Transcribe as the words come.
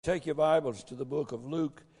Take your Bibles to the book of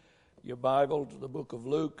Luke, your Bible to the book of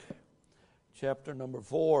Luke, chapter number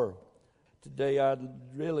 4. Today I'd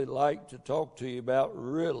really like to talk to you about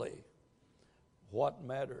really what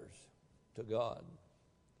matters to God.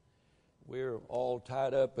 We're all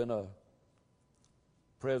tied up in a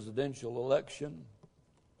presidential election.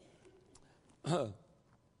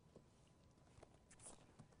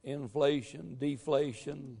 Inflation,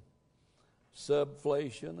 deflation,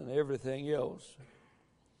 subflation, and everything else.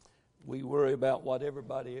 We worry about what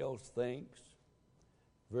everybody else thinks,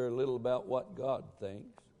 very little about what God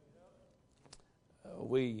thinks.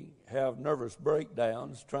 We have nervous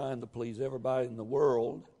breakdowns trying to please everybody in the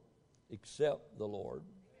world except the Lord.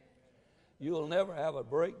 You'll never have a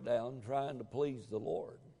breakdown trying to please the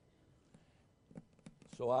Lord.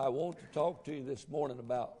 So I want to talk to you this morning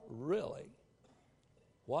about really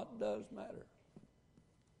what does matter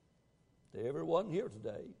to everyone here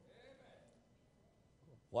today.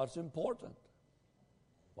 What's important?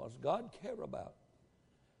 What's God care about?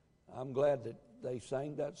 I'm glad that they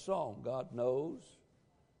sang that song, God knows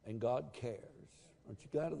and God cares. Aren't you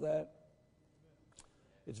glad of that?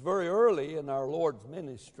 It's very early in our Lord's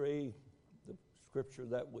ministry, the scripture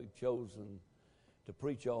that we've chosen to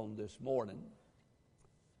preach on this morning.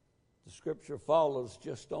 The scripture follows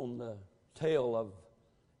just on the tail of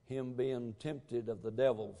him being tempted of the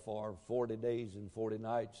devil for 40 days and 40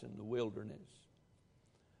 nights in the wilderness.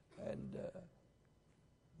 And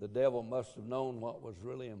the devil must have known what was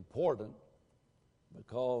really important,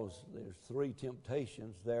 because there's three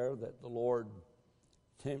temptations there that the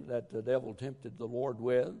devil tempted the Lord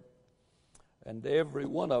with, and every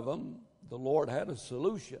one of them the Lord had a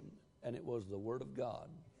solution, and it was the Word of God.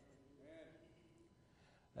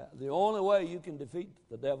 The only way you can defeat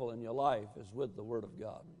the devil in your life is with the Word of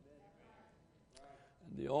God.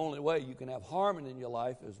 And the only way you can have harmony in your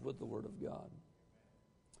life is with the Word of God.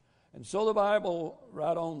 And so the Bible,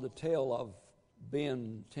 right on the tail of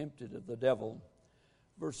being tempted of the devil,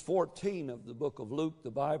 verse 14 of the book of Luke, the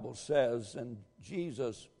Bible says, "And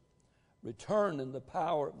Jesus returned in the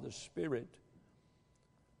power of the Spirit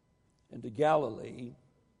into Galilee,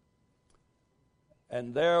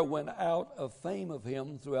 and there went out a fame of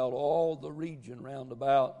him throughout all the region round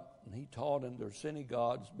about, and he taught in their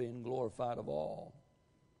synagogues, being glorified of all.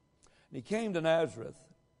 And he came to Nazareth,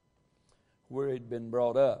 where he'd been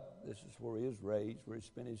brought up." This is where he was raised, where he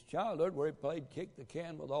spent his childhood, where he played kick the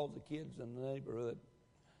can with all the kids in the neighborhood,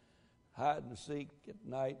 hide and seek at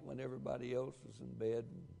night when everybody else was in bed.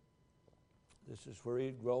 This is where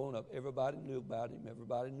he'd grown up. Everybody knew about him.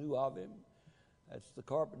 Everybody knew of him. That's the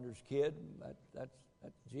carpenter's kid.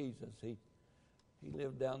 That's Jesus. He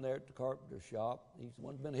lived down there at the carpenter shop. He's the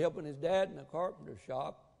one who's been helping his dad in the carpenter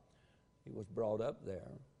shop. He was brought up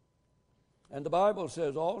there. And the Bible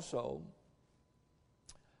says also,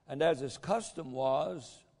 and as his custom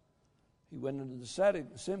was, he went into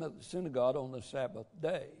the synagogue on the Sabbath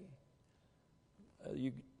day.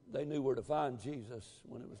 They knew where to find Jesus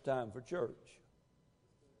when it was time for church,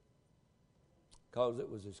 because it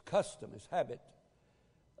was his custom, his habit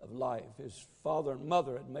of life. His father and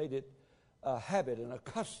mother had made it a habit and a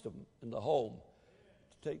custom in the home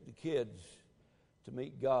to take the kids to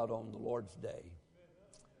meet God on the Lord's day.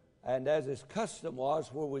 And as his custom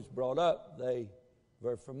was, where he was brought up, they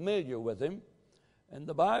were familiar with him. And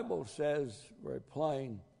the Bible says very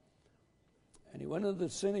plain, and he went into the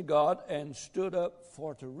synagogue and stood up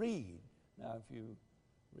for to read. Now, if you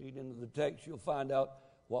read into the text, you'll find out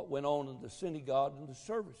what went on in the synagogue and the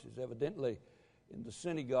services. Evidently, in the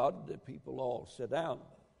synagogue, the people all sat down.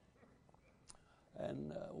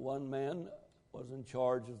 And one man was in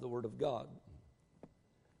charge of the Word of God.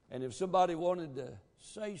 And if somebody wanted to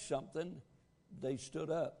say something, they stood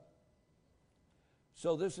up.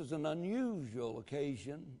 So this is an unusual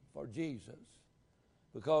occasion for Jesus,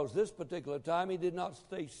 because this particular time he did not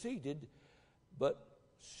stay seated, but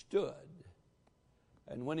stood.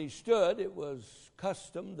 And when he stood, it was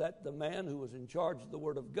custom that the man who was in charge of the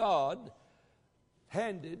Word of God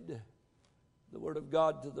handed the Word of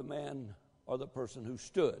God to the man or the person who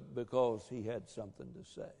stood, because he had something to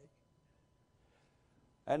say.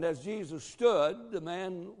 And as Jesus stood, the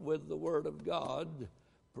man with the Word of God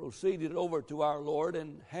proceeded over to our Lord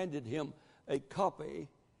and handed him a copy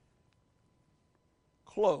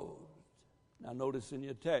closed. Now notice in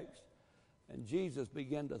your text, and Jesus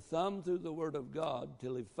began to thumb through the Word of God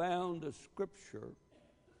till he found a scripture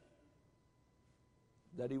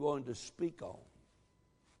that he wanted to speak on.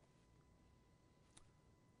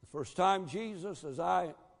 The first time Jesus, as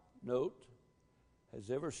I note, has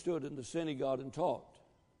ever stood in the synagogue and taught.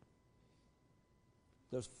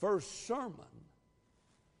 The first sermon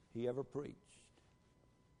he ever preached.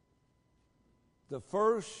 the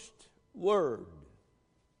first word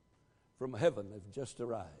from heaven had just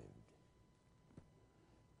arrived.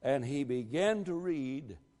 And he began to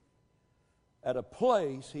read at a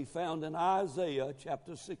place he found in Isaiah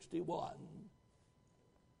chapter 61.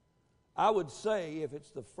 I would say if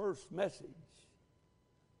it's the first message,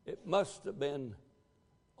 it must have been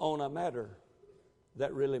on a matter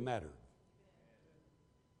that really mattered.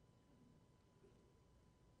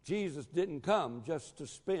 Jesus didn't come just to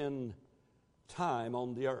spend time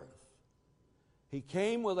on the earth. He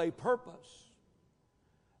came with a purpose.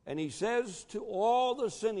 And he says to all the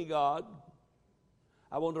synagogue,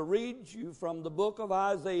 I want to read you from the book of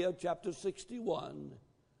Isaiah chapter 61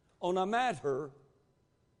 on a matter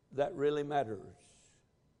that really matters.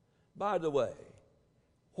 By the way,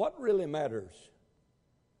 what really matters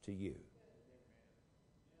to you?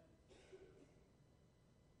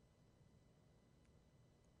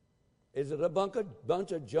 Is it a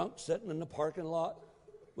bunch of junk sitting in the parking lot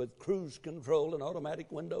with cruise control and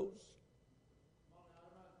automatic windows?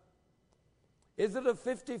 Is it a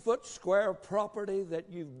 50-foot square property that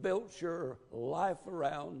you've built your life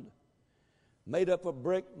around, made up of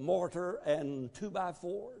brick, mortar, and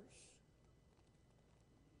 2x4s?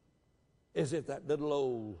 Is it that little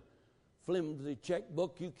old flimsy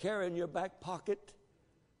checkbook you carry in your back pocket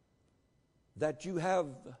that you have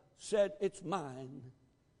said, it's mine,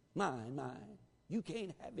 mine, mine. You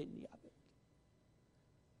can't have any of it.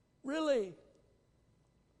 Really,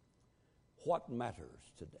 what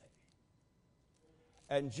matters today?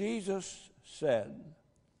 And Jesus said,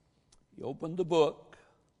 he opened the book,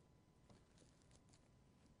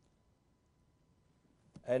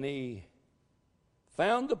 and he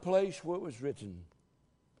found the place where it was written.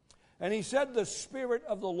 And he said, the Spirit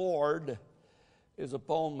of the Lord is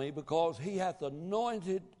upon me, because he hath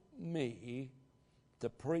anointed me to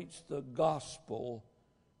preach the gospel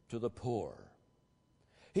to the poor.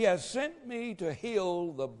 He has sent me to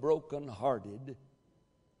heal the brokenhearted,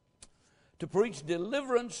 to preach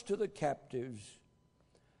deliverance to the captives,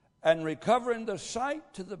 and recovering the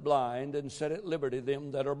sight to the blind, and set at liberty them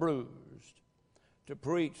that are bruised, to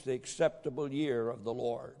preach the acceptable year of the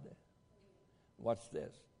Lord. Watch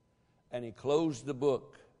this. And he closed the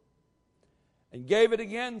book and gave it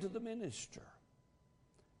again to the minister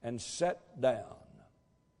and sat down.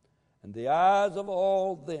 And the eyes of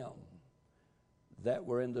all them that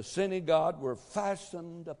were in the synagogue were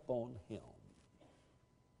fastened upon him.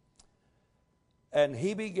 And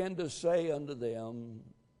he began to say unto them,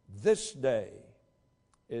 this day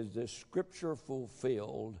is this scripture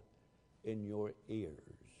fulfilled in your ears.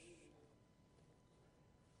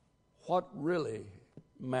 What really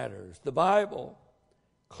matters? The Bible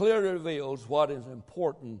clearly reveals what is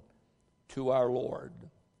important to our Lord.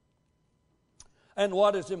 And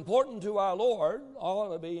what is important to our Lord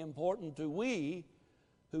ought to be important to we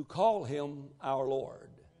who call him our Lord.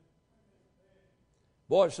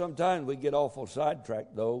 Boy, sometimes we get awful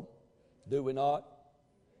sidetracked, though, do we not?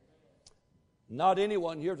 Not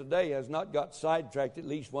anyone here today has not got sidetracked at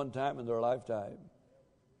least one time in their lifetime.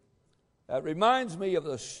 That reminds me of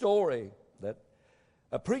the story that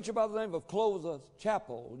a preacher by the name of Clovis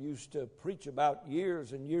Chappell used to preach about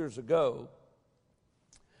years and years ago.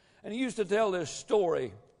 And he used to tell this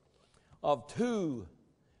story of two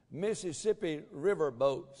Mississippi river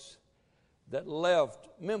boats that left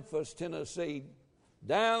Memphis, Tennessee,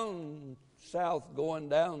 down south, going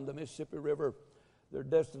down the Mississippi River. Their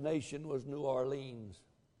destination was New Orleans.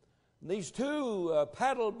 And these two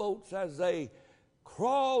paddle boats, as they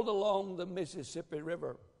crawled along the Mississippi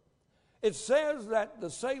River, it says that the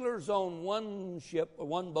sailors on one ship or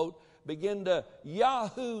one boat began to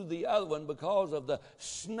yahoo the other one because of the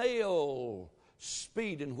snail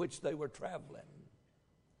speed in which they were traveling.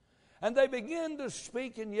 And they began to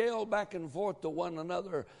speak and yell back and forth to one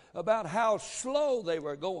another about how slow they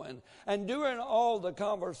were going. And during all the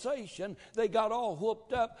conversation, they got all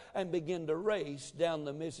whooped up and began to race down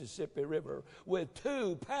the Mississippi River with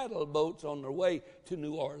two paddle boats on their way to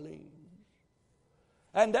New Orleans.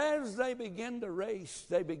 And as they began to race,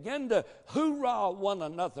 they began to hoorah one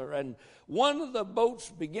another. And one of the boats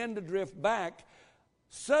began to drift back,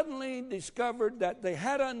 suddenly discovered that they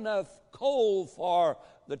had enough coal for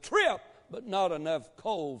the trip, but not enough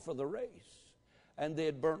coal for the race. And they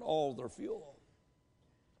had burnt all their fuel.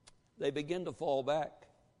 They began to fall back.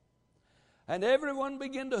 And everyone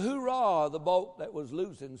began to hoorah the boat that was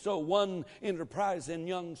losing. So one enterprising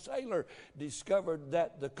young sailor discovered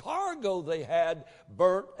that the cargo they had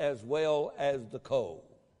burnt as well as the coal.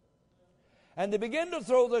 And they began to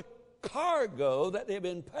throw the cargo that they'd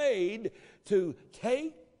been paid to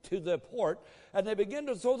take to the port, and they began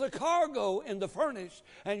to throw the cargo in the furnace.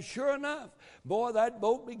 And sure enough, boy, that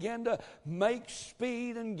boat began to make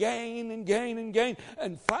speed and gain and gain and gain.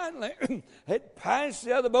 And finally, it passed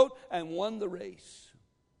the other boat and won the race.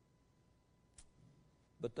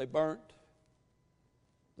 But they burnt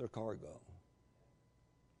their cargo.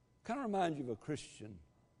 Kind of reminds you of a Christian.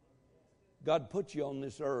 God put you on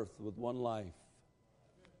this earth with one life,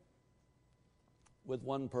 with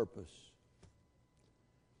one purpose,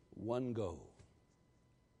 one goal.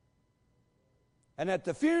 And at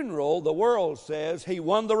the funeral, the world says he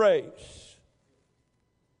won the race.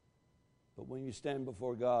 But when you stand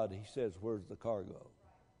before God, he says, where's the cargo?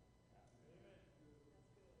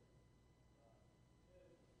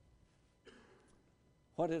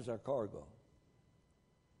 What is our cargo?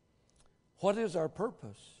 What is our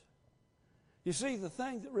purpose? You see, the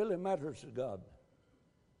thing that really matters to God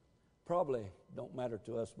probably don't matter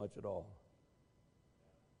to us much at all.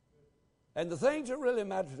 And the things that really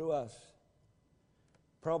matter to us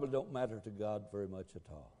probably don't matter to God very much at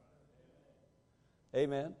all.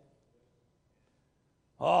 Amen?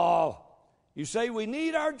 Oh, you say we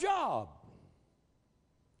need our job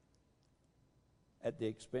at the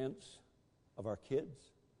expense of our kids.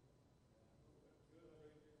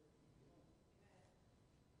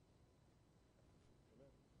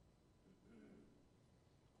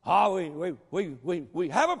 We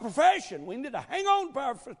have a profession. We need to hang on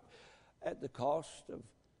at the cost of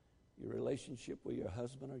your relationship with your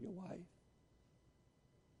husband or your wife.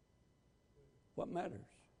 What matters?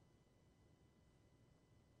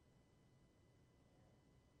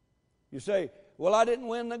 You say, well, I didn't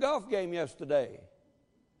win the golf game yesterday.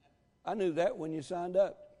 I knew that when you signed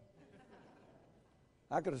up.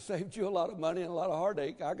 I could have saved you a lot of money and a lot of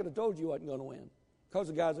heartache. I could have told you I wasn't going to win. Because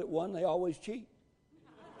the guys that won, they always cheat.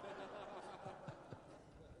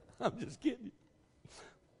 I'm just kidding.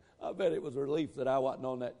 I bet it was a relief that I wasn't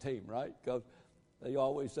on that team, right? Because they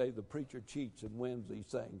always say the preacher cheats and wins these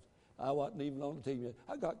things. I wasn't even on the team yet.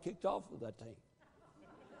 I got kicked off of that team.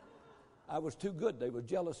 I was too good. They were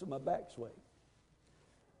jealous of my backswing.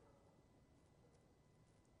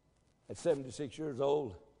 At 76 years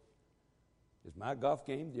old, is my golf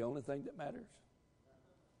game the only thing that matters?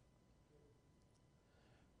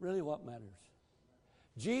 Really, what matters?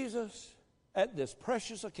 Jesus, at this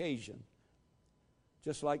precious occasion,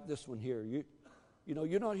 just like this one here, you know,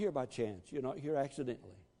 you're not here by chance. You're not here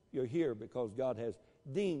accidentally. You're here because God has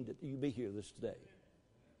deemed that you be here this day.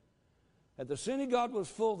 And the synagogue was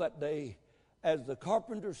full that day as the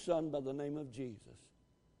carpenter's son by the name of Jesus,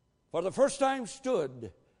 for the first time,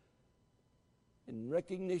 stood in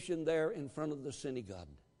recognition there in front of the synagogue.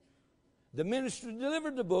 The minister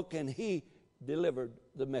delivered the book and he delivered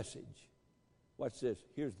the message. Watch this.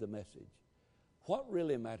 Here's the message. What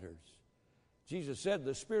really matters? Jesus said,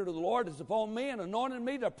 the Spirit of the Lord is upon me and anointed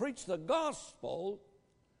me to preach the gospel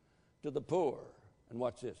to the poor. And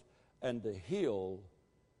watch this. And to heal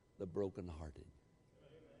the brokenhearted.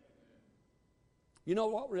 You know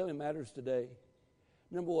what really matters today?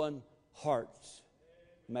 Number one, hearts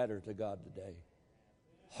matter to God today.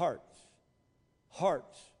 Hearts.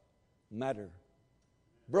 Hearts matter.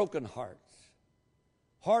 Broken hearts.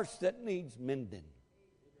 Hearts that needs mending.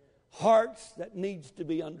 Hearts that needs to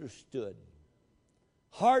be understood.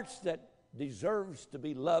 Hearts that deserves to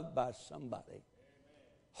be loved by somebody.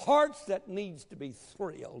 Hearts that needs to be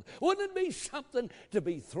thrilled. Wouldn't it be something to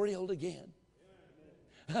be thrilled again?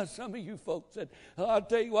 Some of you folks said, I'll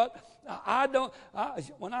tell you what,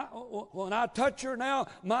 when I touch her now,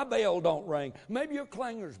 my bell don't ring. Maybe your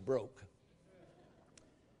clanger's broke.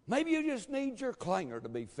 Maybe you just need your clanger to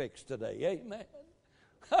be fixed today. Amen.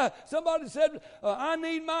 Somebody said, I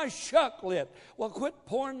need my shuck lit. Well, quit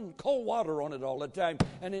pouring cold water on it all the time,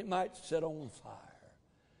 and it might set on fire.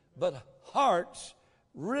 But hearts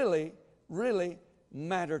really, really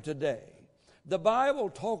matter today. The Bible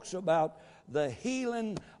talks about the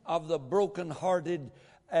healing of the brokenhearted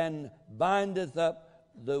and bindeth up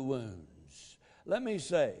the wounds. Let me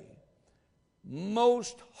say,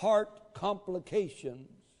 most heart complications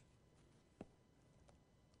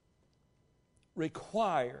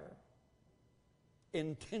require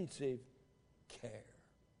intensive care.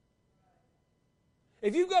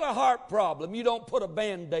 If you've got a heart problem, you don't put a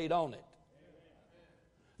Band-Aid on it.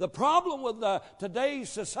 The problem with today's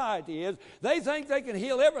society is they think they can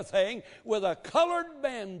heal everything with a colored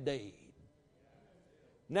Band-Aid.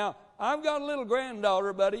 Now, I've got a little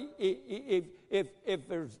granddaughter, buddy. If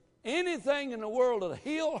there's anything in the world that'll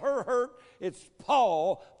heal her hurt, it's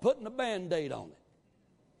Paul putting a Band-Aid on it.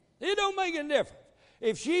 It don't make any difference.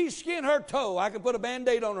 If she skinned her toe, I can put a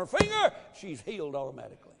Band-Aid on her finger, she's healed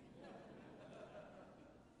automatically.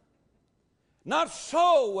 Not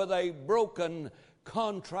so with a broken,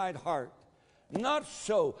 contrite heart. Not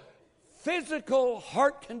so. Physical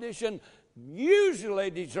heart condition usually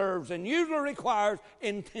deserves and usually requires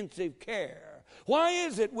intensive care. Why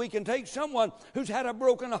is it we can take someone who's had a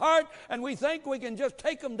broken heart and we think we can just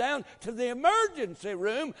take them down to the emergency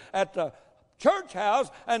room at the church house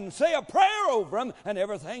and say a prayer over them and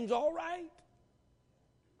everything's all right?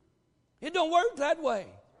 It don't work that way.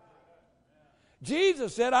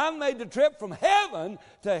 Jesus said, I made the trip from heaven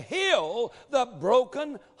to heal the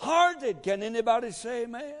broken-hearted. Can anybody say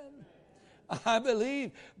amen? I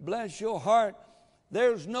believe, bless your heart,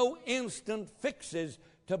 there's no instant fixes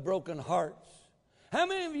to broken hearts. How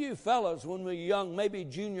many of you fellas, when we were young, maybe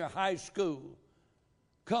junior high school,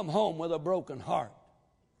 come home with a broken heart?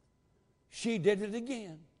 She did it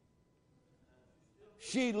again.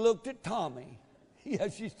 She looked at Tommy.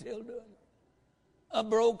 Yes, she's still doing it. A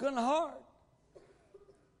broken heart.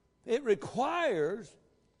 It requires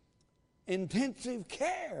intensive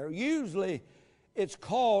care. Usually it's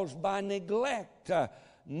caused by neglect,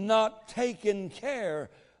 not taking care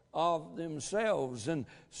of themselves. And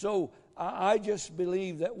so I just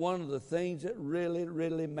believe that one of the things that really,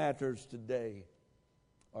 really matters today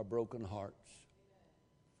are broken hearts.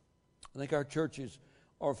 I think our churches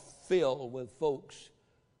are filled with folks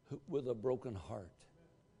with a broken heart.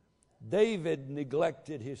 David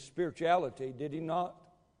neglected his spirituality, did he not?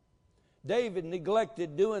 David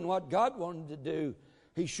neglected doing what God wanted to do.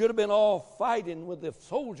 He should have been off fighting with the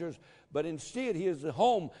soldiers, but instead he is at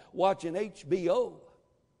home watching HBO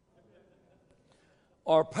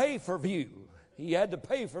or pay-per-view. He had to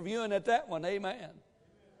pay for viewing at that one, amen.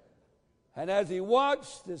 And as he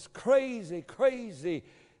watched this crazy, crazy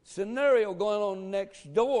scenario going on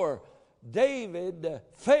next door, David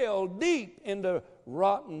fell deep into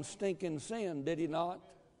rotten, stinking sin, did he not?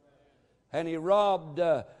 And he robbed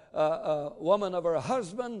a woman of her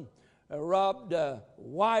husband, robbed a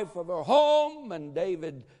wife of her home, and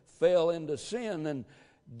David fell into sin. And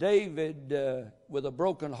David, with a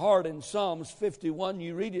broken heart, in Psalms 51,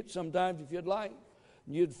 you read it sometimes if you'd like,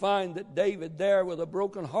 you'd find that David there with a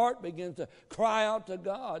broken heart begins to cry out to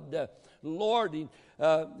God. Lord,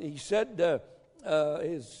 he said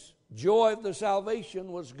his joy of the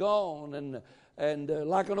salvation was gone, and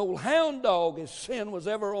like an old hound dog, his sin was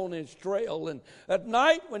ever on his trail. And at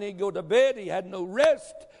night when he'd go to bed, he had no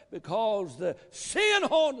rest because the sin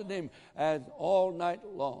haunted him as all night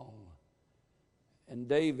long. And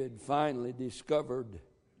David finally discovered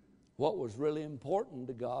what was really important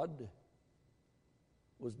to God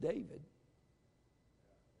was David.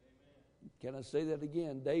 Can I say that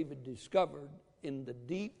again? David discovered in the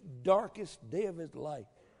deep, darkest day of his life,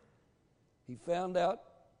 he found out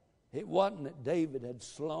it wasn't that David had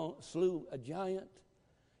slew a giant.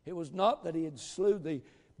 It was not that he had slew the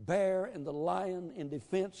bear and the lion in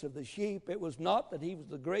defense of the sheep. It was not that he was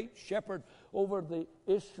the great shepherd over the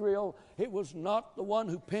Israel. It was not the one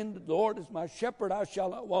who penned, the Lord is my shepherd, I shall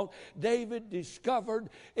not want. David discovered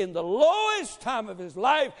in the lowest time of his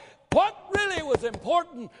life, what really was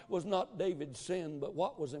important was not David's sin, but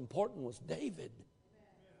what was important was David.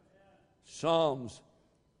 Psalms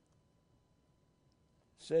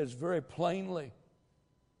says very plainly,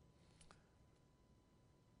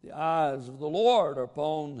 the eyes of the Lord are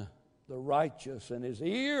upon the righteous, and his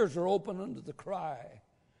ears are open unto the cry.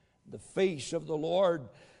 The face of the Lord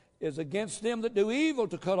is against them that do evil,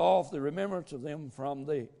 to cut off the remembrance of them from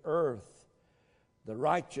the earth. The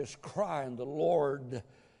righteous cry, and the Lord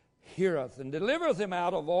heareth, and delivereth him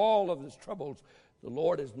out of all of his troubles. The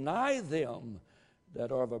Lord is nigh them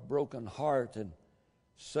that are of a broken heart, and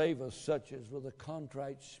saveth such as with a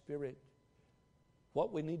contrite spirit.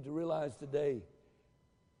 What we need to realize today,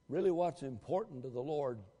 really what's important to the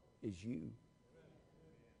Lord is you.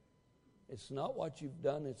 It's not what you've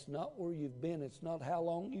done. It's not where you've been. It's not how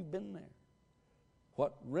long you've been there.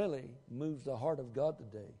 What really moves the heart of God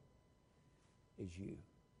today is you.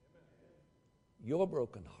 Your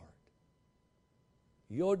broken heart.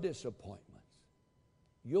 Your disappointments.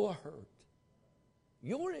 Your hurt.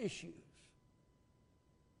 Your issues.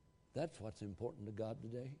 That's what's important to God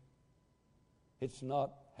today. It's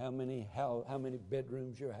not how many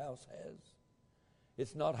bedrooms your house has.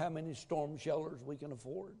 It's not how many storm shelters we can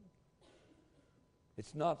afford.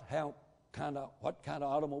 It's not what kind of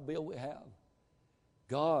automobile we have.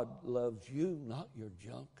 God loves you, not your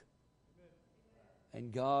junk.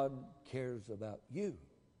 And God cares about you.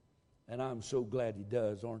 And I'm so glad He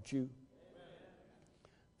does, aren't you?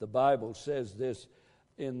 The Bible says this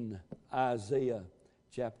in Isaiah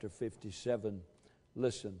chapter 57.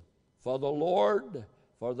 Listen. For the Lord,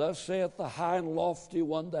 for thus saith the high and lofty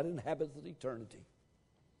one that inhabiteth eternity,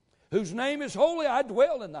 whose name is holy. I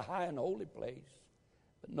dwell in the high and holy place.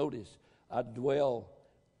 But notice, I dwell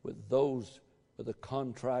with those with a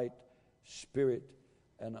contrite spirit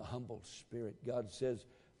and a humble spirit. God says,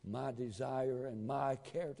 my desire and my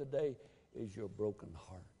care today is your broken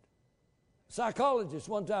heart. A psychologist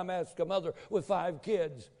one time asked a mother with 5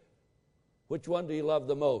 kids, which one do you love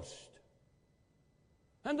the most?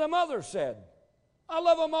 And the mother said, I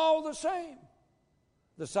love them all the same.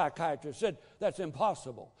 The psychiatrist said, that's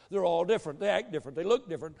impossible. They're all different. They act different. They look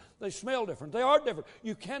different. They smell different. They are different.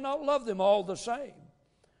 You cannot love them all the same.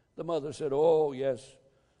 The mother said, oh, yes,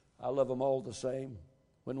 I love them all the same.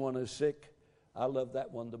 When one is sick, I love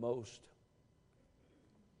that one the most.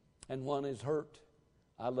 And one is hurt,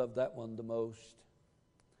 I love that one the most.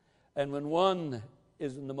 And when one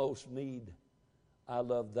is in the most need, I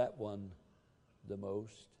love that one the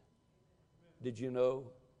most. Did you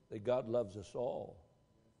know that God loves us all?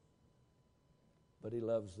 But He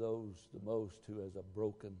loves those the most who has a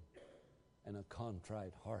broken and a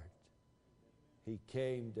contrite heart. He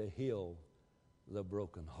came to heal the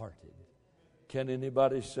brokenhearted. Can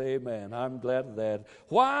anybody say amen? I'm glad of that.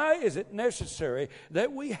 Why is it necessary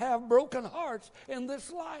that we have broken hearts in this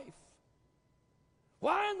life?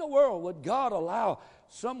 Why in the world would God allow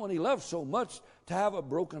someone He loves so much to have a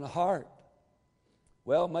broken heart?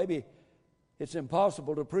 Well, maybe it's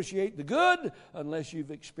impossible to appreciate the good unless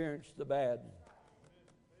you've experienced the bad.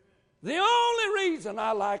 The only reason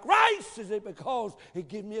I like rice is it because it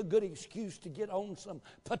gives me a good excuse to get on some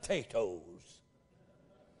potatoes.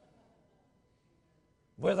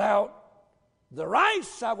 Without the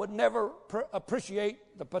rice, I would never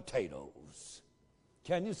appreciate the potatoes.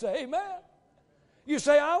 Can you say amen? You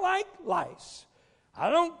say, I like lice. I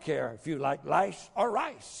don't care if you like lice or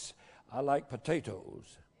rice. I like potatoes.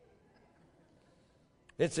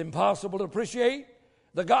 It's impossible to appreciate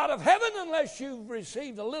the God of heaven unless you've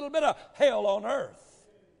received a little bit of hell on earth.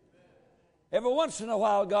 Every once in a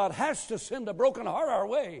while, God has to send a broken heart our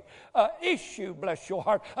way, an issue, bless your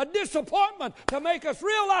heart, a disappointment to make us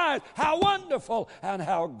realize how wonderful and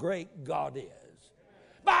how great God is.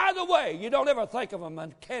 By the way, you don't ever think of a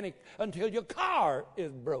mechanic until your car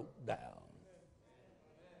is broke down.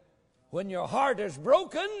 When your heart is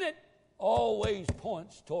broken, it always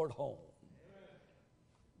points toward home.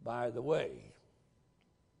 By the way,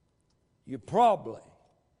 you probably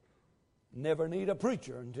never need a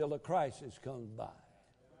preacher until a crisis comes by.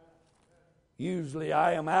 Usually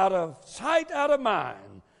I am out of sight, out of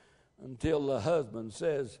mind until the husband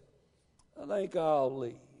says, I think I'll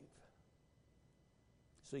leave.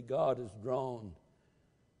 See, God is drawn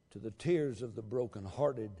to the tears of the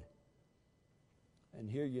brokenhearted. And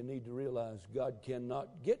here you need to realize God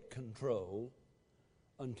cannot get control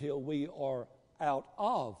until we are out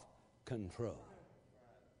of control.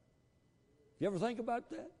 You ever think about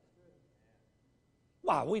that?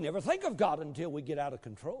 Why, we never think of God until we get out of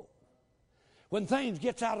control. When things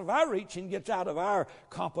gets out of our reach and gets out of our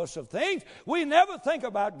compass of things, we never think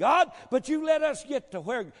about God, but you let us get to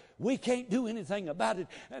where we can't do anything about it,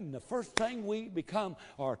 and the first thing we become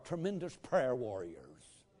are tremendous prayer warriors.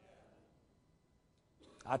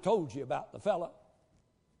 I told you about the fella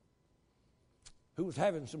who was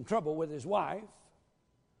having some trouble with his wife.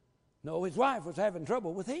 No, his wife was having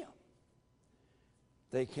trouble with him.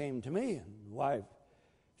 They came to me, and the wife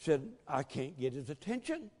said, I can't get his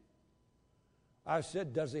attention. I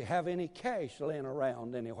said, does he have any cash laying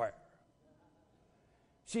around anywhere?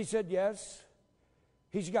 She said, yes.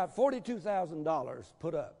 He's got $42,000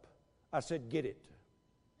 put up. I said, get it.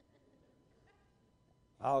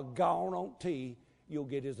 I'll go on you'll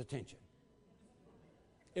get his attention.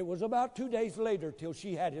 It was about 2 days later till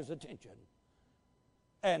she had his attention.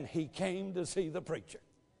 And he came to see the preacher.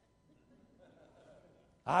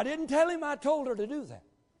 I didn't tell him I told her to do that.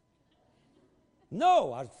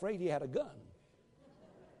 No, I was afraid he had a gun.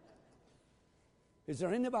 Is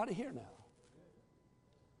there anybody here now?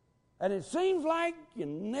 And it seems like you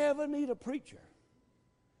never need a preacher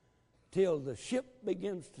till the ship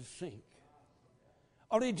begins to sink.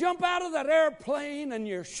 Or you jump out of that airplane and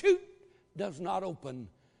your chute does not open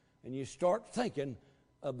and you start thinking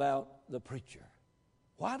about the preacher.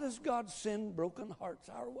 Why does God send broken hearts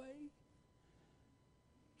our way?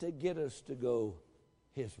 To get us to go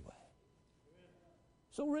His way.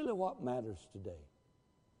 So really what matters today?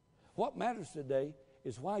 What matters today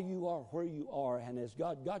is why you are where you are, and has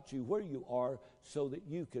God got you where you are so that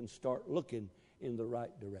you can start looking in the right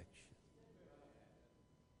direction.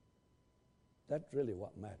 That's really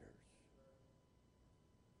what matters.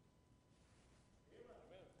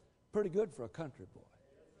 Pretty good for a country boy.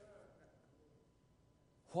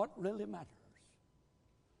 What really matters?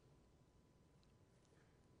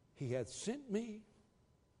 He hath sent me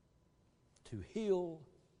to heal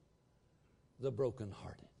the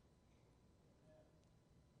brokenhearted.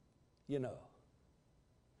 You know,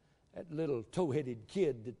 that little tow-headed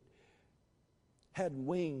kid that had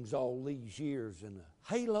wings all these years and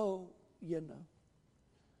a halo, you know,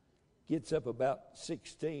 gets up about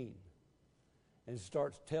 16 and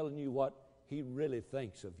starts telling you what he really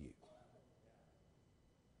thinks of you.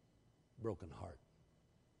 Broken heart.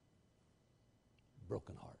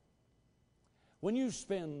 Broken heart. When you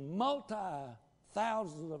spend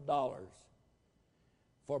multi-thousands of dollars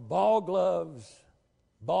for ball gloves,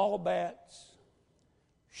 ball bats,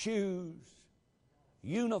 shoes,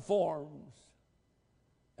 uniforms,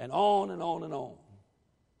 and on and on and on.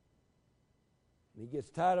 And he gets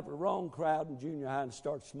tied up with the wrong crowd in junior high and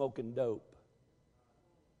starts smoking dope.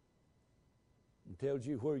 And tells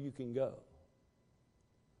you where you can go.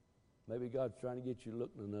 Maybe God's trying to get you to look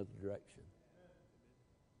in another direction.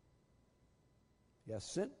 He has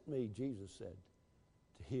sent me, Jesus said,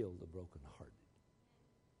 to heal the brokenhearted.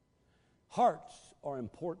 Hearts are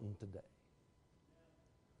important today.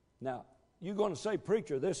 Now, you're going to say,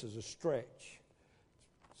 preacher, this is a stretch.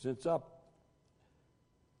 Since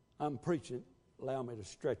I'm preaching, allow me to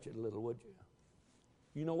stretch it a little, would you?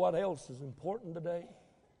 You know what else is important today?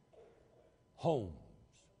 Homes.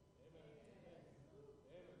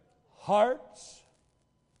 Hearts,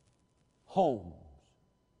 homes.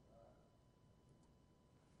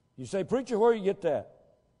 You say, preacher, where do you get that?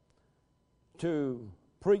 To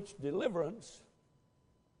preach deliverance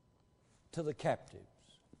to the captives.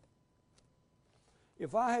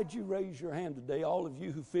 If I had you raise your hand today, all of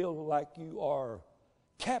you who feel like you are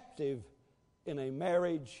captive in a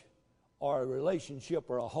marriage or a relationship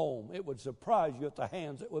or a home, it would surprise you at the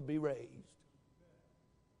hands that would be raised.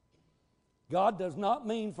 God does not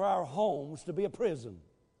mean for our homes to be a prison,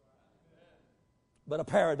 but a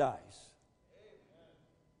paradise.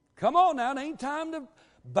 Come on now, it ain't time to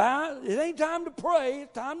buy, it ain't time to pray,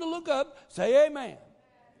 it's time to look up, say amen.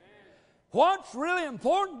 What's really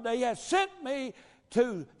important, He has sent me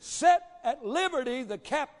to set at liberty the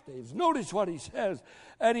captives. Notice what He says.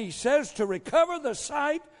 And He says to recover the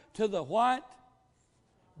sight to the what?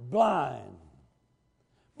 Blind.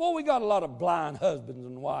 Boy, we got a lot of blind husbands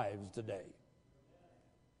and wives today.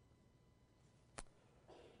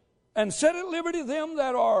 And set at liberty them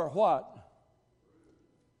that are what?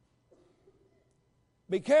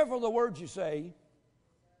 Be careful of the words you say.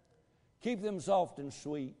 Keep them soft and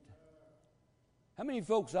sweet. How many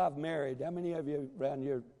folks I've married, how many of you around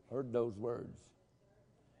here heard those words?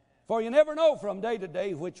 For you never know from day to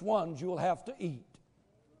day which ones you will have to eat.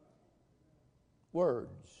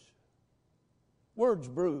 Words. Words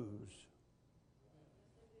bruise.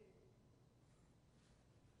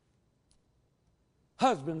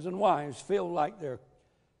 Husbands and wives feel like they're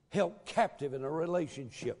held captive in a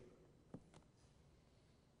relationship.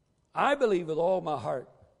 I believe with all my heart,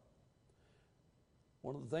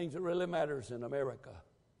 one of the things that really matters in America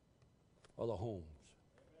are the homes.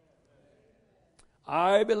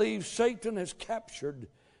 I believe Satan has captured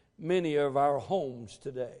many of our homes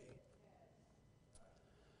today.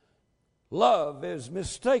 Love is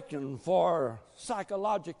mistaken for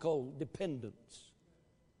psychological dependence.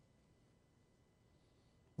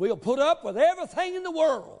 We'll put up with everything in the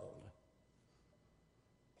world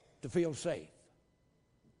to feel safe.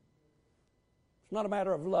 It's not a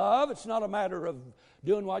matter of love. It's not a matter of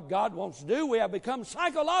doing what God wants to do. We have become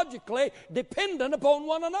psychologically dependent upon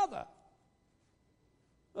one another.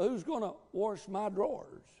 Who's going to wash my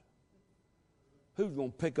drawers? Who's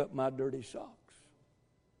going to pick up my dirty socks?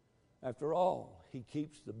 After all, He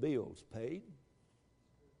keeps the bills paid,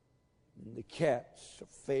 and the cats are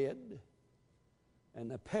fed,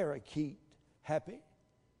 and the parakeet happy.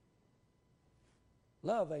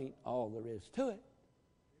 Love ain't all there is to it.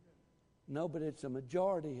 No, but it's a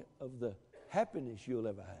majority of the happiness you'll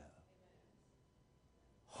ever have.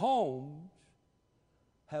 Homes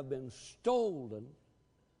have been stolen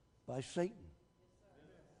by Satan.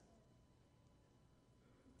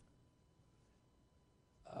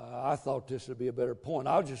 I thought this would be a better point.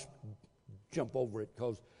 I'll just jump over it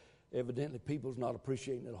because evidently people's not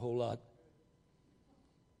appreciating it a whole lot.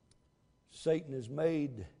 Satan has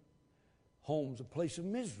made homes a place of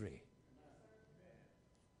misery.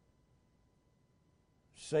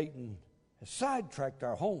 Satan has sidetracked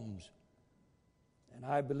our homes. And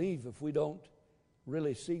I believe if we don't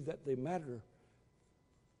really see that they matter,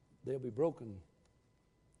 they'll be broken,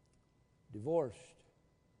 divorced,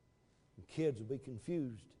 and kids will be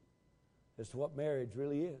confused as to what marriage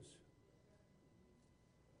really is.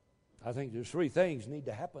 I think there's three things need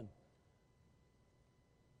to happen.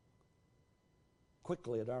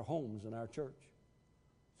 quickly at our homes and our church.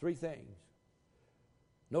 3 things.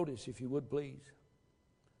 Notice, if you would please,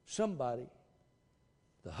 somebody,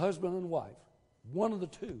 the husband and wife, one of the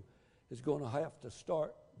two, is going to have to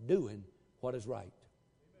start doing what is right.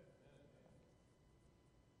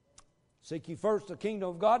 Seek ye first the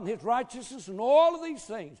kingdom of God and His righteousness, and all of these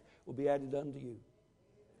things will be added unto you.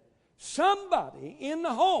 Somebody in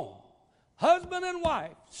the home, husband and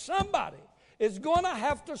wife, somebody is going to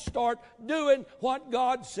have to start doing what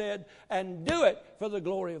God said and do it for the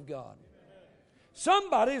glory of God.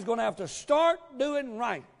 Somebody is going to have to start doing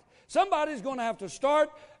right. Somebody's going to have to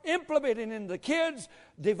start implementing in the kids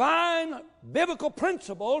divine biblical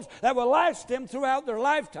principles that will last them throughout their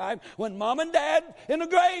lifetime. When mom and dad in the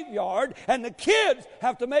graveyard and the kids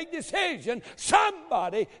have to make decisions,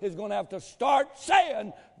 somebody is going to have to start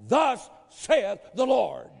saying, "Thus saith the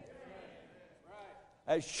Lord."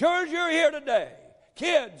 As sure as you're here today,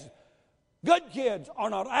 kids, good kids, are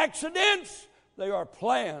not accidents. They are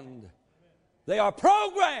planned. They are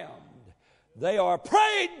programmed. They are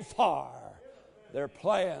prayed for. They're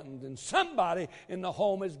planned. And somebody in the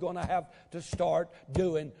home is going to have to start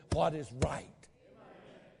doing what is right.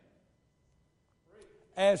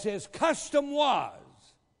 As his custom was,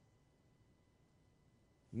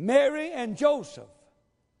 Mary and Joseph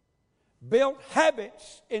built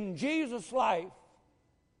habits in Jesus' life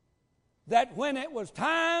that when it was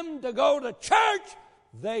time to go to church,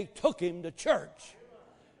 they took him to church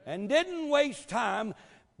and didn't waste time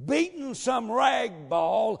beating some rag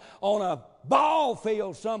ball on a ball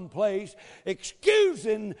field someplace,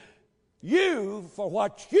 excusing you for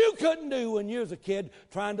what you couldn't do when you was a kid,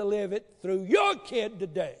 trying to live it through your kid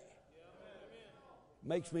today.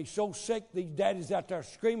 Makes me so sick, these daddies out there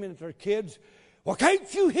screaming at their kids, "Well,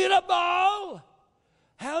 can't you hit a ball?"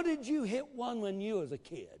 How did you hit one when you was a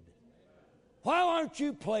kid? Why aren't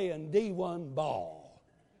you playing D1 ball?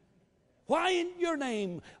 Why isn't your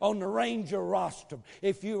name on the Ranger roster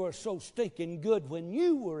if you were so stinking good when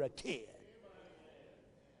you were a kid?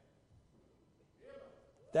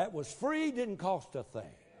 That was free, didn't cost a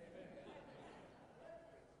thing.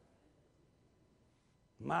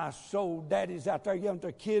 My soul daddies out there yelling at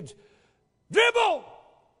their kids, "Dribble!"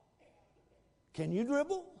 Can you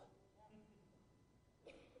dribble?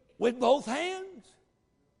 With both hands?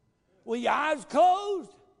 With your eyes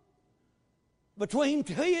closed? Between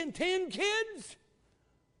 2 and 10 kids?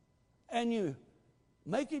 And you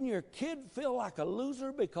making your kid feel like a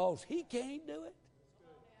loser because he can't do it?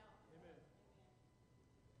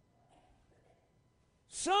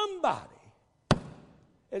 Somebody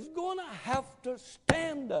is going to have to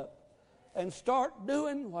stand up and start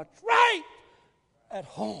doing what's right at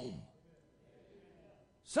home.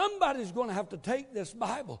 Somebody's going to have to take this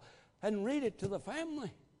Bible and read it to the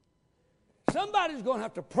family. Somebody's going to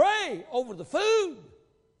have to pray over the food.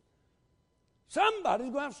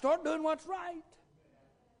 Somebody's going to have to start doing what's right.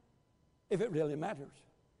 If it really matters.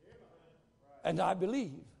 And I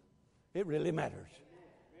believe it really matters.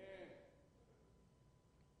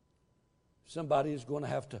 Somebody is going to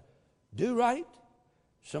have to do right.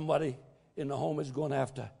 Somebody in the home is going to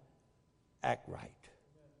have to act right.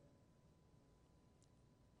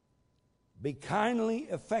 Be kindly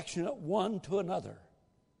affectionate one to another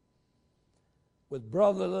with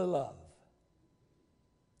brotherly love,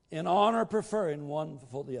 in honor preferring one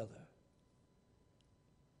for the other.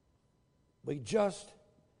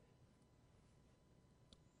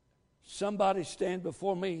 Somebody stand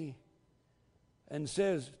before me and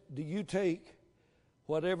says, "Do you take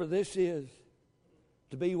whatever this is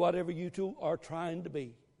to be whatever you two are trying to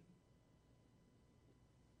be?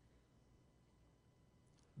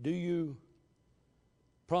 Do you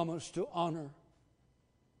promise to honor,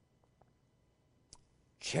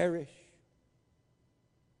 cherish,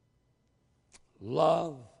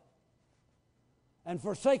 love, and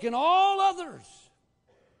forsaking all others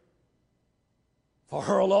for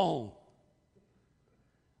her alone?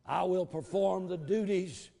 I will perform the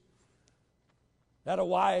duties that a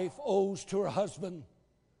wife owes to her husband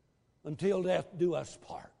until death do us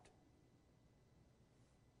part."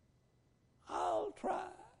 I'll try.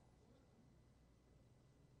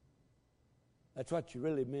 That's what you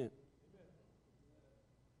really meant.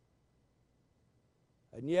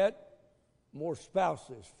 And yet, more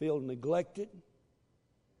spouses feel neglected,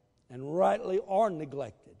 and rightly are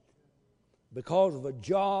neglected, because of a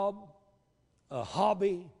job, a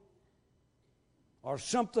hobby, or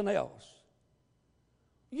something else.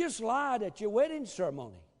 You just lied at your wedding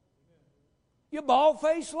ceremony. You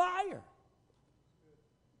bald-faced liar.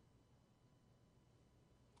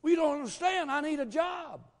 Well, you don't understand. I need a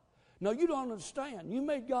job. No, you don't understand. You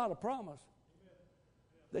made God a promise.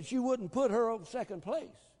 that you wouldn't put her on second place.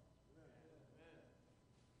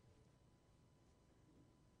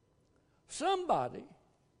 Somebody,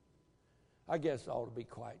 I guess I ought to be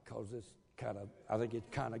quiet because I think it's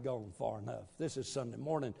kind of gone far enough. This is Sunday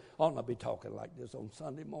morning. I ought not be talking like this on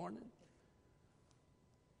Sunday morning.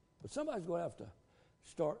 But somebody's going to have to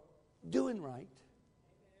start doing right,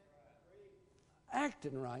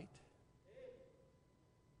 acting right,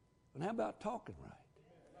 and how about talking right?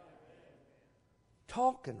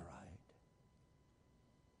 Talking right.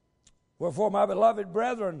 Wherefore, my beloved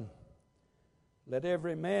brethren, let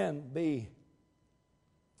every man be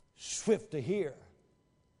swift to hear,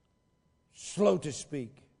 slow to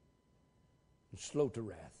speak, and slow to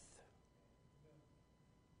wrath.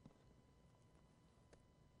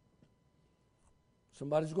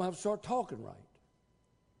 Somebody's going to have to start talking right.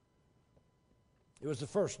 It was the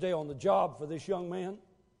first day on the job for this young man.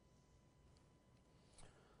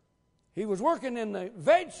 He was working in the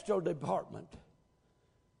vegetable department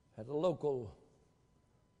at a local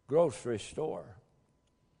grocery store.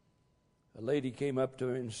 A lady came up to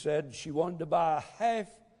her and said she wanted to buy half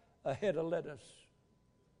a head of lettuce.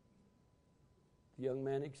 The young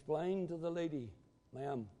man explained to the lady,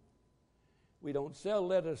 "Ma'am, we don't sell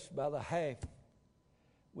lettuce by the half.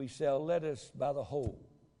 We sell lettuce by the whole."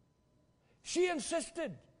 She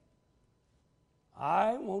insisted,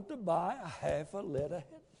 "I want to buy a half a lettuce."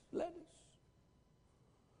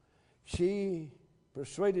 She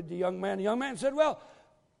persuaded the young man. The young man said, "Well,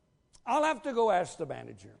 I'll have to go ask the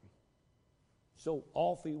manager." So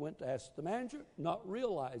off he went to ask the manager, not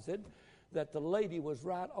realizing that the lady was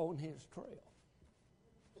right on his trail.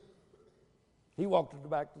 He walked to the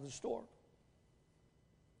back of the store.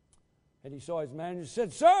 And he saw his manager and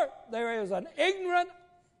said, "Sir, there is an ignorant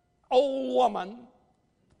old woman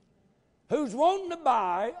who's wanting to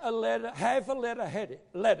buy half a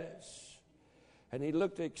lettuce." And he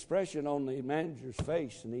looked at the expression on the manager's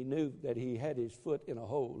face, and he knew that he had his foot in a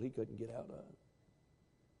hole he couldn't get out of.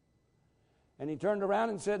 And he turned around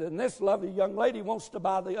and said, "And this lovely young lady wants to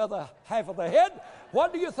buy the other half of the head.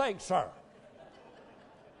 What do you think, sir?"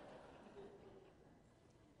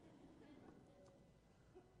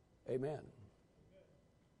 Amen.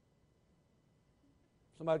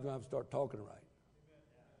 Somebody's going to have to start talking right.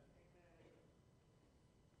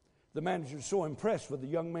 The manager's so impressed with the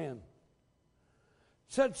young man.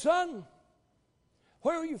 Said, "Son,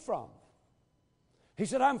 where are you from?" He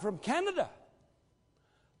said, "I'm from Canada,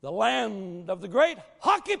 the land of the great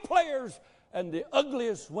hockey players and the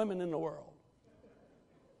ugliest women in the world."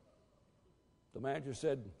 The manager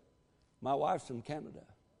said, "My wife's from Canada."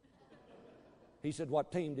 He said,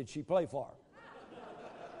 "What team did she play for?"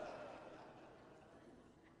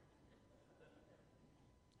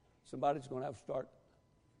 Somebody's going to have to start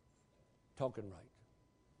talking right.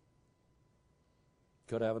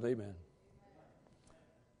 Could have an amen.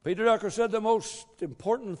 Peter Drucker said the most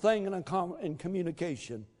important thing in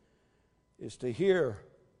communication is to hear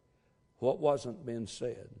what wasn't being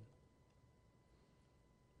said.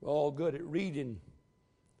 We're all good at reading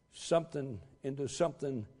something into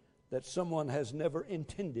something that someone has never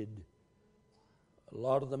intended. A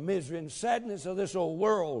lot of the misery and sadness of this old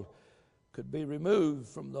world could be removed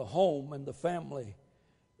from the home and the family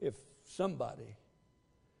if somebody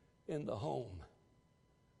in the home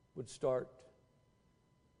would start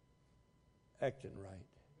acting right,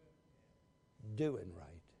 doing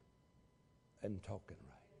right, and talking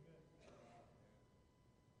right.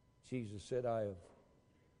 Jesus said, "I have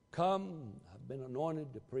come, I've been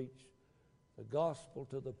anointed to preach the gospel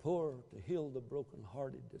to the poor, to heal the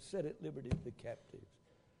brokenhearted, to set at liberty the captives."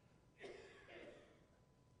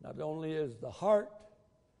 Not only is the heart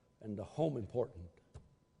and the home important,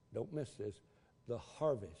 don't miss this, the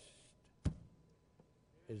harvest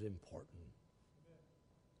is important.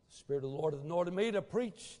 The Spirit of the Lord has anointed me to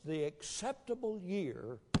preach the acceptable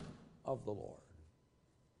year of the Lord.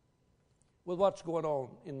 With what's going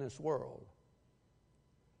on in this world,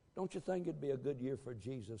 don't you think it'd be a good year for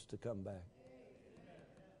Jesus to come back?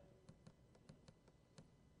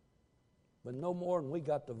 But no more than we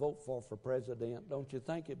got to vote for president, don't you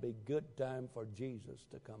think it'd be a good time for Jesus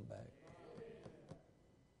to come back?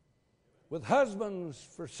 With husbands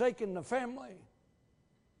forsaking the family,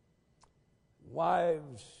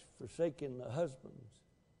 wives forsaking the husbands,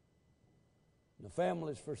 and the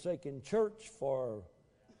families forsaking church for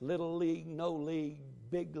little league, no league,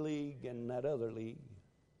 big league, and that other league.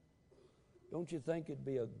 Don't you think it'd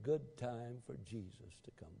be a good time for Jesus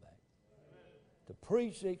to come back? To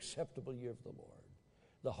preach the acceptable year of the Lord.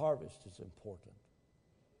 The harvest is important.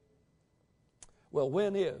 Well,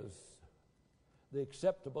 when is the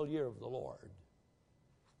acceptable year of the Lord?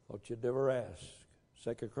 Thought you'd never ask.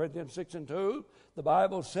 2 Corinthians 6 and 2, the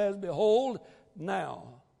Bible says, behold,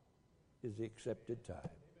 now is the accepted time.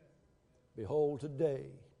 Behold, today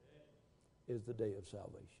is the day of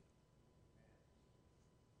salvation.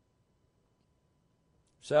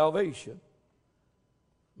 Salvation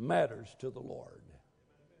matters to the Lord.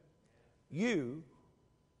 You,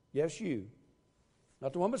 yes, you,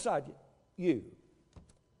 not the one beside you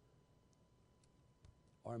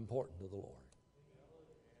are important to the Lord.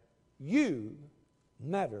 You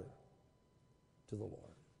matter to the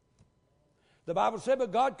Lord. The Bible said,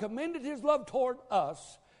 but God commended His love toward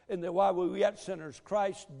us, and that while we were yet sinners,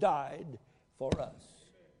 Christ died for us.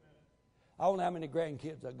 I don't know how many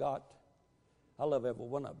grandkids I got. I love every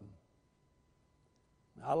one of them.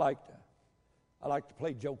 I like to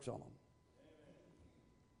play jokes on them.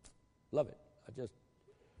 Love it. I just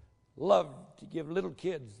love to give little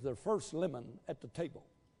kids their first lemon at the table.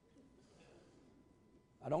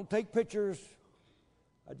 I don't take pictures.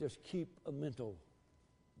 I just keep a mental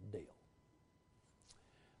deal.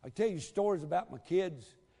 I tell you stories about my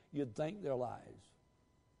kids, you'd think they're lies.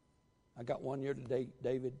 I got one year today,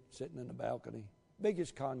 David, sitting in the balcony.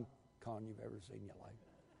 Biggest con you've ever seen in your life.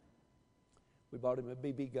 We bought him a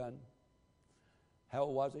BB gun. How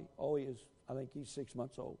old was he? Oh, I think he's 6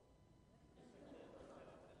 months old.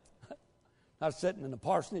 I was sitting in the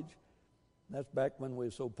parsonage. That's back when we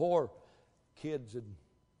were so poor. Kids would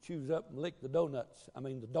chew up and lick the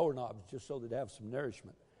doorknobs, just so they'd have some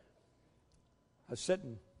nourishment. I was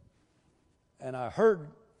sitting, and I heard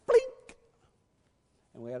blink,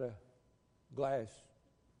 and we had a glass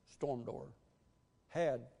storm door.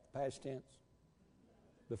 Had, past tense,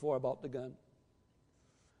 before I bought the gun.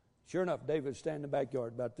 Sure enough, David was standing in the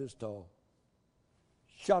backyard about this tall.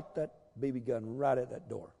 Shot that BB gun right at that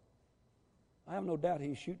door. I have no doubt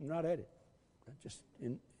he's shooting right at it. Just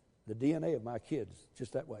in the DNA of my kids,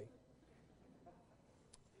 just that way.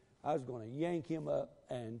 I was going to yank him up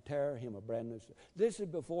and tear him a brand new. This is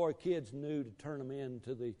before kids knew to turn them in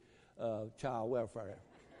to the child welfare.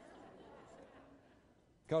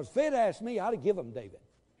 Because if they'd asked me, I'd have given them David.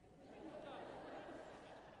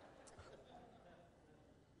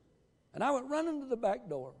 And I went running to the back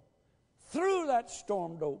door, threw that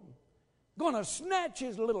storm door, going to snatch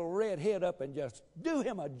his little red head up and just do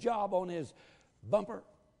him a job on his bumper.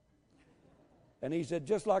 And he said,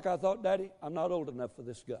 just like I thought, Daddy, I'm not old enough for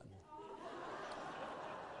this gun.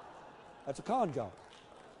 That's a con job.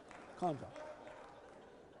 Con job.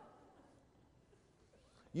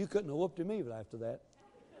 You couldn't have whooped him either after that.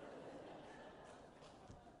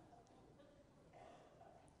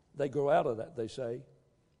 They grow out of that, they say.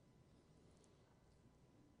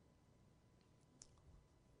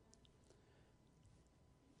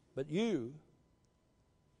 But you,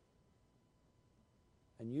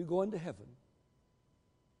 and you going to heaven,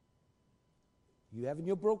 you having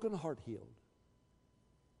your broken heart healed,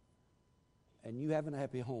 and you having a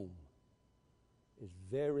happy home is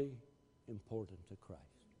very important to Christ.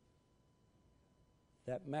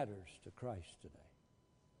 That matters to Christ today.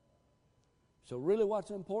 So really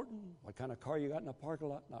what's important? What kind of car you got in a parking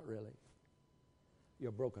lot? Not really.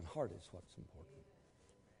 Your broken heart is what's important.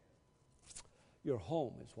 Your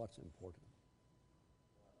home is what's important.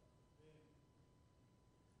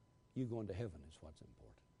 You going to heaven is what's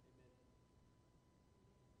important.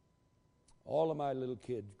 All of my little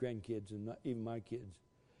kids, grandkids, and even my kids,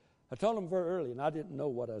 I told them very early, and I didn't know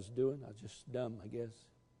what I was doing. I was just dumb, I guess.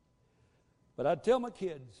 But I'd tell my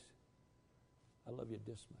kids, I love you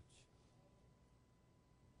this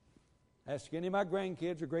much. Ask any of my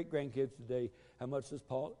grandkids or great-grandkids today, how much does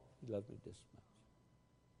Paul? He loves me this much.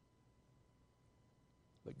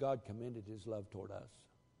 But God commended His love toward us.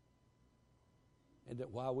 And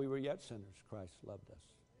that while we were yet sinners, Christ loved us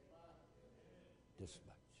this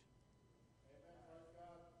much.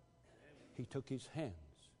 He took His hands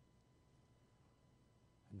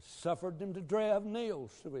and suffered them to drive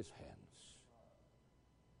nails through His hands,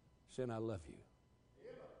 saying, I love you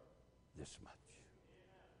this much.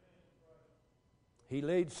 He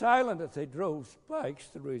laid silent as they drove spikes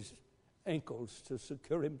through His ankles to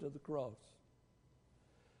secure Him to the cross,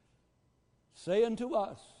 saying to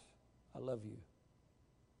us, I love you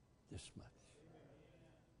this much.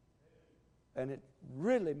 And it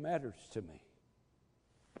really matters to me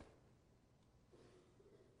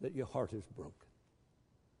that your heart is broken,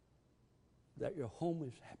 that your home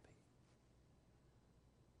is happy,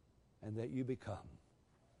 and that you become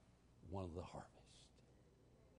one of the harvest.